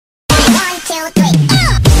Behind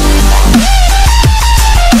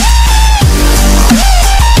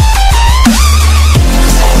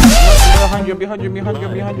you, we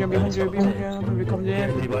come there.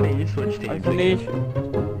 Everybody, you switch teams. I finish.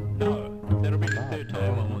 No, that'll be the third time I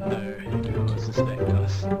won't know who suspect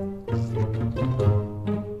us.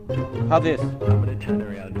 How this? I'm gonna turn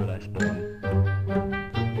around when I spawn.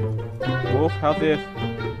 Wolf, how this?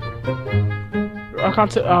 I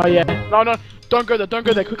can't say. Oh yeah. No, don't go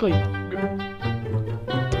there quickly.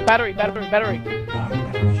 Battery. Trust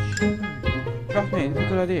me, it's a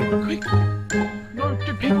good idea. Quick. No,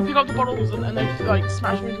 dude, people pick up the bottles and they like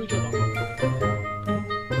smash them into each other.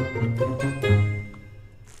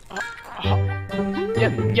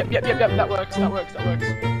 Yep. That works.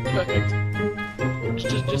 Perfect.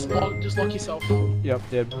 Just lock yourself. Yep,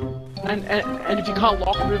 did. And if you can't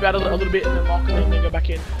lock, move out a little bit and then lock and then go back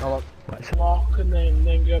in. I'll lock. Lock and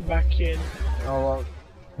then go back in. I'll lock.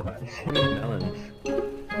 Melons.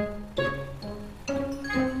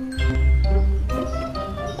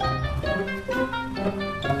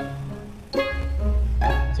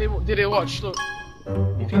 See, did it watch? Look.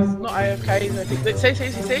 If he's not AFK, he's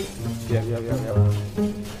AFK. See? Yep.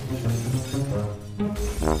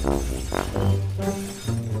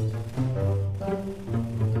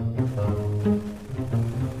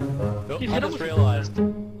 I just realised,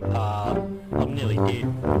 I'm nearly dead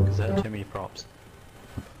because I had too many props.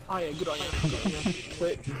 Oh yeah, good on you.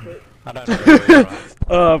 Quit. I don't know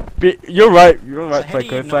where you're right, so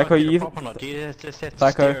Psycho, you prop or not? Do you just have to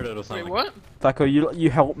Psycho. stare at it or something? Wait, what? Psycho, you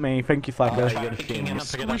helped me, thank you, Psycho. You gotta pick it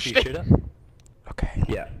up, you shoot it? Okay.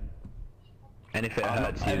 Yeah. And if it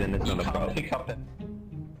hurts you, then it's not a problem.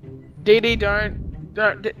 DD, don't,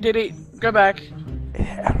 DD, go back.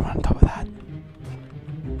 Yeah, everyone on top of that.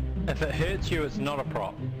 If it hurts you, it's not a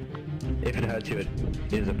prop. If it hurts you, it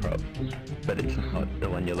is a prop. But it's not the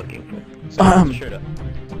one you're looking for. So shoot it.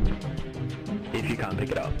 If you can't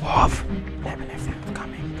pick it up. Off! Never know if it's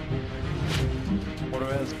coming. What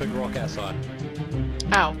about this big rock outside?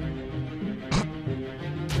 Ow.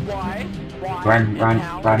 Why? Run.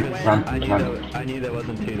 I knew there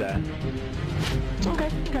wasn't two there. Okay,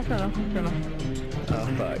 fair enough. Oh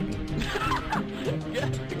fuck.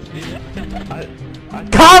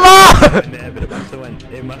 Come on! There, but it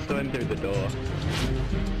must have went through the door.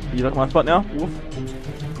 You like my spot now, Wolf?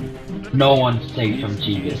 No one's safe from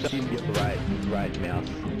Jesus. Just use your right mouse.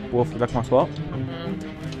 Wolf, you like my spot?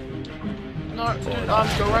 No, dude, go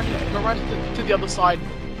right to the other side.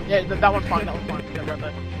 Yeah, that one's fine, Go right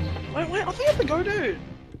there. Wait, I think I have to go, dude.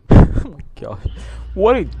 Oh my gosh.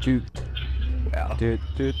 What a juke. Wow. Dude.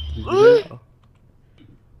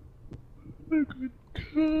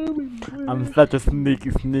 I'm such a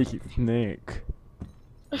sneaky snake.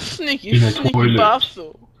 Sneaky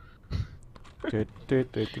bastard.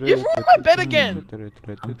 You've ruined my bed again!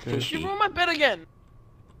 You've ruined my bed again!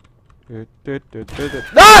 No!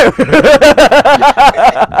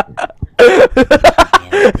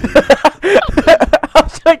 I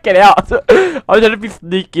was trying to get out. I was trying to be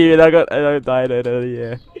sneaky and I died.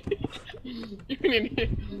 Yeah. You're an idiot.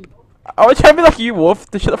 I was trying to be like you, Wolf.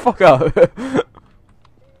 To shut the fuck up.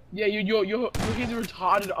 Yeah, you're his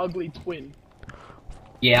retarded, ugly twin.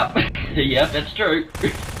 Yeah, that's true.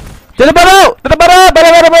 To the battle!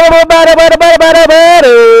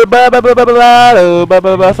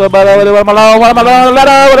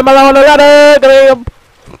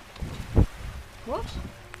 What?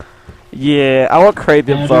 Yeah, I went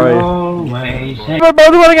crazy, I'm sorry. I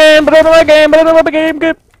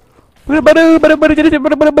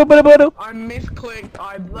misclicked.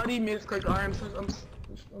 I bloody misclicked.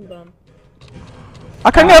 I'm done. I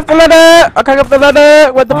can't get up the ladder!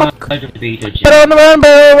 What the fuck?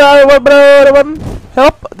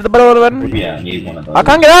 Help! Yeah, I need one of those. I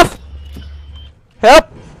can't get off! Help!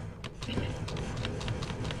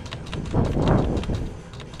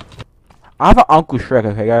 I have an Uncle Shrek,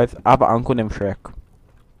 okay guys? I have an uncle named Shrek.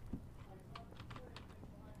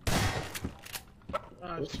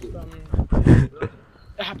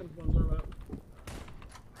 It happened once.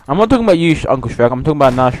 I'm not talking about you, Uncle Shrek. I'm talking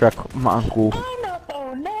about now Shrek, my uncle.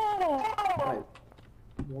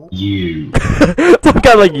 You. Some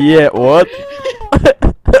guy like, yeah, what?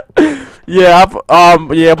 Yeah, I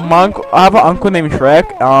have an uncle named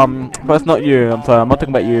Shrek. But it's not you. I'm sorry. I'm not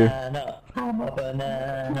talking about you.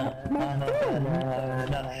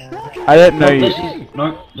 I don't know you.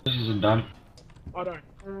 No, this isn't done. I don't.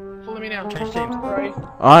 Follow me now. Change teams. Sorry.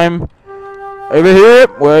 I'm over here.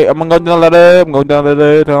 Wait, I'm going down the ladder. I'm going down the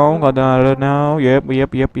ladder now. I'm going down the ladder now. Yep. I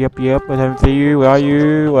don't see you. Where are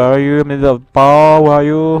you? I'm in the bar. Where are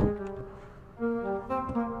you?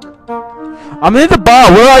 I'm in the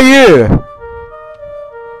bar. Where are you?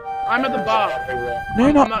 I'm at the bar. No,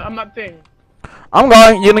 you're not. I'm that thing. I'm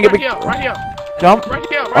going. You're gonna get Right me. here, right here. Jump. Right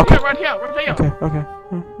here, Okay. right here. Okay. Okay.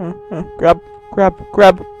 Grab.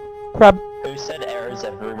 Who said errors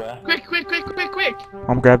everywhere? Quick.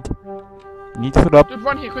 I'm grabbed. You need to sit up. Dude,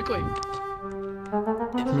 run here quickly.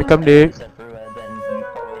 Let me come there. Errors everywhere, then you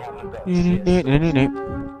probably haven't got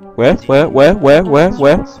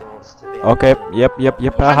Where? source to be Okay. Yep.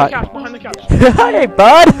 Behind the couch. Hey,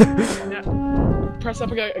 bud. Yeah. Press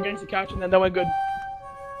up against the couch and then we're good.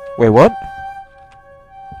 Wait, what?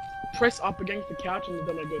 Press up against the couch and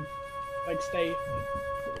then we're good. Like, stay.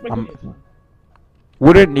 Wait,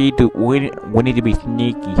 We don't need to. We need to be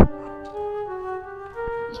sneaky.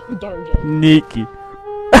 Don't jump. Sneaky.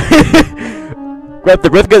 Grab the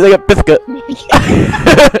biscuit. I got biscuit.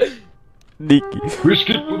 Sneaky.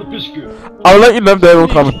 Biscuit for the biscuit. I'll let you know if they will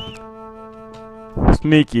come.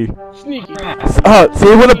 Sneaky. Sneaky.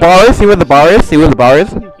 See where the bar is? See where the bar is? See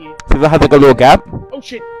that has like a little gap? Oh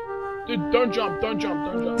shit. Dude, don't jump.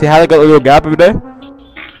 See how they got a little gap over there?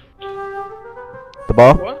 The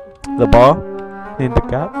bar? What? The bar? In the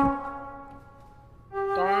gap?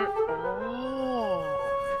 Don't. Oh.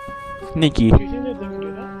 Sneaky. Do you think that they can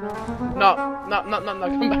do that? No.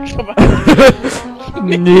 Come back.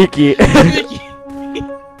 Sneaky.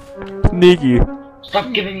 Sneaky.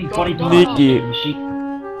 Stop giving me body parts. Sneaky. Machine.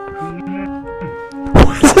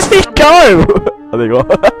 Where does he go? Oh, there you go.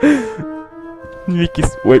 Sneaky.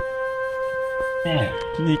 Wait. Yeah.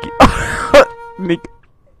 Sneaky. Sneaky.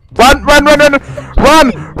 Run! He's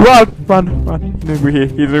over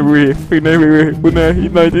here. He's dead.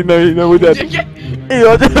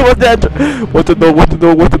 What's that? What's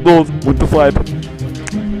the slide?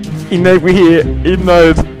 He's over here. He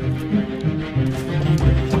knows.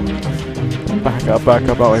 Back up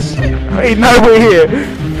that way. He's nowhere here.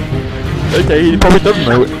 Okay, he probably doesn't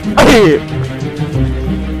know it.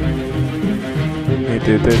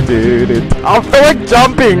 I feel like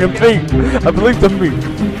jumping and think. I believe something.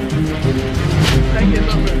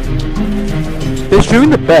 They're shooting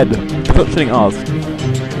the bed. They're not shooting us.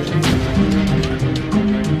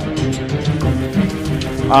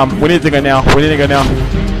 We need to go now. No,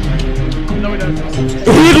 we don't.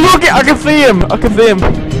 He's looking. I can see him.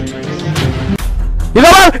 He's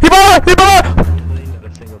alive. Not a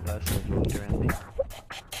single person has walked around me.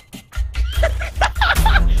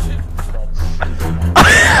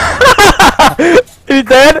 Is he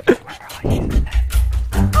dead?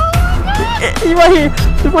 He's right here.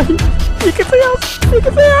 He can see us.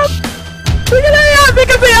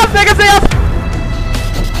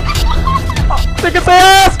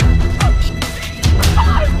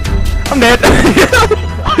 I'm dead.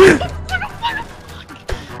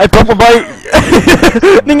 I broke my bite.